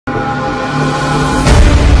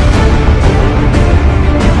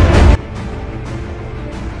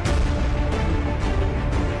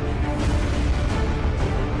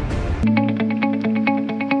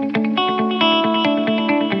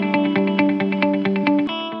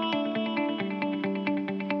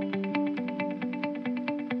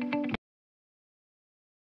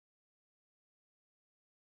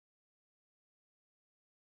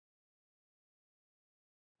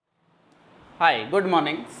Hi good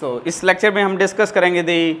morning. सो इस lecture में हम डिस्कस करेंगे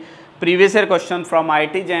the previous year question from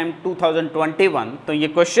IIT-JAM 2021। तो ये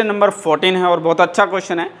क्वेश्चन नंबर 14 है और बहुत अच्छा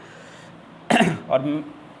क्वेश्चन है और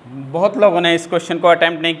बहुत लोगों ने इस क्वेश्चन को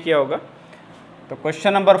अटैम्प्ट नहीं किया होगा। तो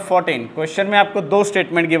क्वेश्चन नंबर 14, क्वेश्चन में आपको दो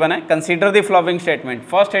स्टेटमेंट गिवन है। Consider the following statement.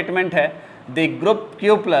 First statement है the group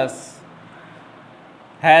Q plus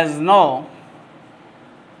has no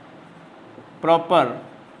proper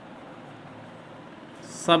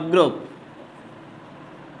subgroup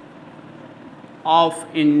of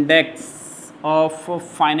index of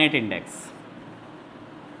finite index।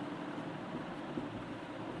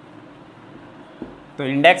 तो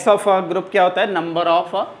इंडेक्स ऑफ अ ग्रुप क्या होता है? Number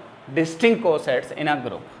of distinct cosets in a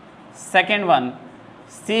group. Second one,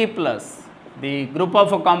 C plus the group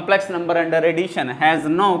of a complex number under addition has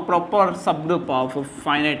no proper सब group of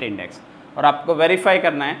finite index. और आपको verify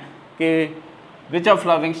करना है कि which of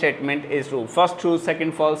following statement is true. First true,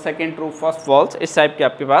 second false, second true, first false, इस type के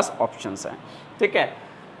आपके पास options हैं। ठीक है,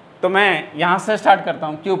 तो मैं यहाँ से स्टार्ट करता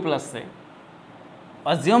हूँ Q प्लस से।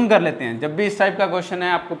 अज्यूम कर लेते हैं जब भी इस टाइप का क्वेश्चन है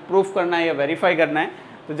आपको प्रूफ करना है या वेरीफाई करना है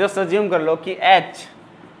तो जस्ट अज्यूम कर लो कि H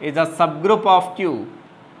इज अ सब group of Q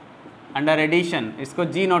under addition. इसको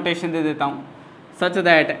G नोटेशन दे देता हूँ such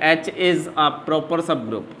that H is a proper सब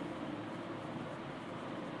ग्रुप।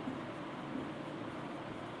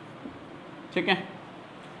 ठीक है,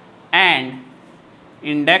 and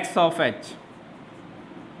index of H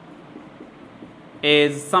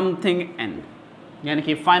is something n, यानी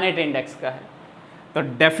कि फाइनाइट इंडेक्स का है। तो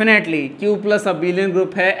definitely Q plus abelian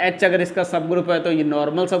group है, H अगर इसका सब ग्रुप है तो ये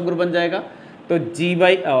नॉर्मल सब ग्रुप बन जाएगा। तो G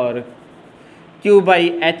बाई और Q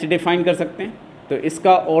बाई H डिफाइन कर सकते हैं। तो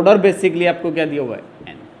इसका ऑर्डर बेसिकली आपको क्या दिया हुआ है?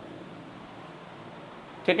 n।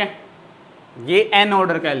 ठीक है, ये n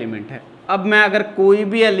ऑर्डर का एलिमेंट है। अब मैं अगर कोई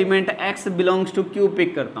भी element x belongs to Q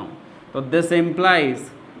pick करता हूँ तो this implies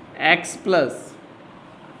x plus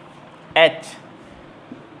h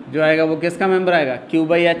जो आएगा वो किसका मेंबर आएगा? Q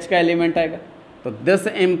बाई H का एलिमेंट आएगा। तो this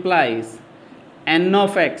implies n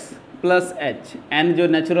of x plus h, n जो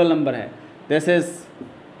नेचुरल नंबर है, this is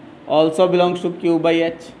also belongs to Q by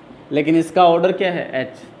H, लेकिन इसका ऑर्डर क्या है?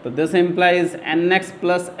 h। तो this implies nx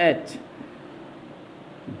plus h,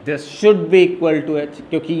 this should be equal to h,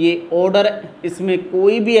 क्योंकि ये order, इसमें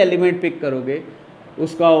कोई भी एलिमेंट पिक करोगे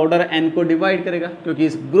उसका ऑर्डर n को डिवाइड करेगा, क्योंकि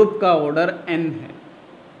इस ग्रुप का ऑर्डर n है।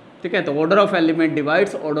 ठीक है, तो order of element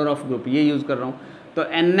divides order of group, ये यूज कर रहा हूँ। तो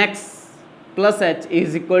nx plus h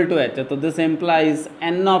is equal to h, तो this implies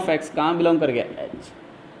n of x कहाँ बिलोंग कर गया? h।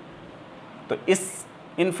 तो इस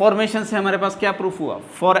इंफॉर्मेशन से हमारे पास क्या प्रूफ हुआ?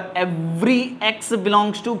 For every x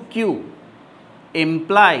belongs to Q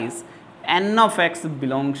implies n of x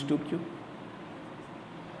belongs to Q।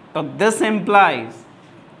 तो दिस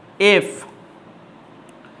इम्प्लाइज इफ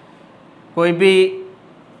कोई भी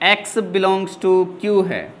x बिलोंग्स टू Q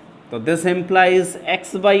है तो this implies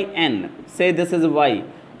x by n, से this is y,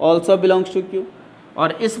 also belongs to Q।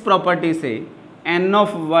 और इस property से n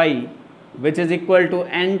of y which is equal to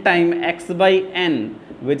n time x by n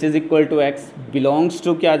which is equal to x belongs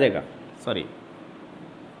to क्या आ जाएगा? Sorry,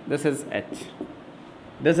 this is h,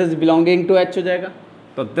 this is belonging to h हो जाएगा।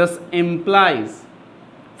 तो this implies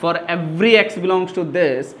for every x belongs to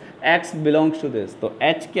this, x belongs to this. तो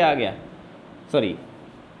h क्या आ गया? Sorry,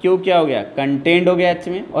 Q क्या हो गया? कंटेंड हो गया H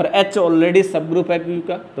में, और H ऑलरेडी सब ग्रुप है Q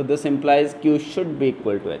का। तो this implies Q should be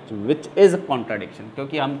equal to H, which is contradiction,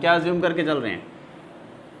 क्योंकि हम क्या अज्यूम करके चल रहे हैं?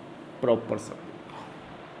 प्रॉपर सब।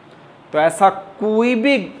 तो ऐसा कोई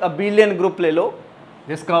भी अबेलियन ग्रुप ले लो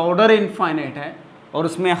जिसका ऑर्डर इनफाइनाइट है और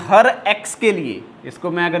उसमें हर x के लिए,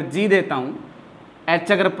 इसको मैं अगर G देता हूँ,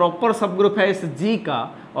 H अगर प्रॉपर सब ग्रुप है इस G का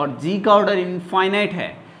और G का ऑर्डर इनफाइनाइट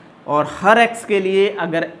है और हर x के लिए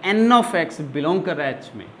अगर n ऑफ x बिलोंग कर रहा है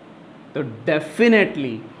H में, तो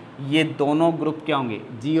डेफिनेटली ये दोनों ग्रुप क्या होंगे?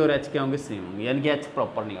 G और H क्या होंगे? सेम होंगे, यानी कि H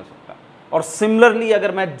प्रॉपर नहीं हो सकता। और सिमिलरली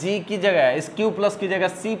अगर मैं G की जगह, इस Q प्लस की जगह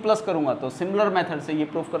C प्लस करूंगा तो सिमिलर मेथड से ये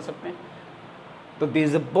प्रूफ कर सकते हैं। तो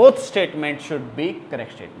this both statement should be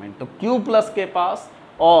correct statement. तो Q प्लस के पास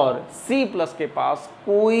और C प्लस के पास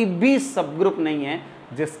कोई भी सब ग्रुप नहीं है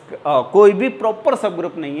कोई भी प्रॉपर सब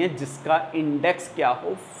ग्रुप नहीं है जिसका इंडेक्स क्या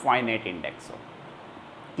हो? फाइनाइट इंडेक्स हो।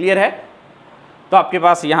 क्लियर है? तो आपके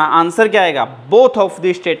पास यहां आंसर क्या आएगा? Both of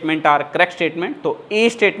the statement are correct statement. तो ए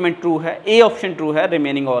स्टेटमेंट ट्रू है, ए ऑप्शन ट्रू है,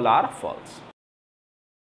 रिमेनिंग ऑल आर फॉल्स।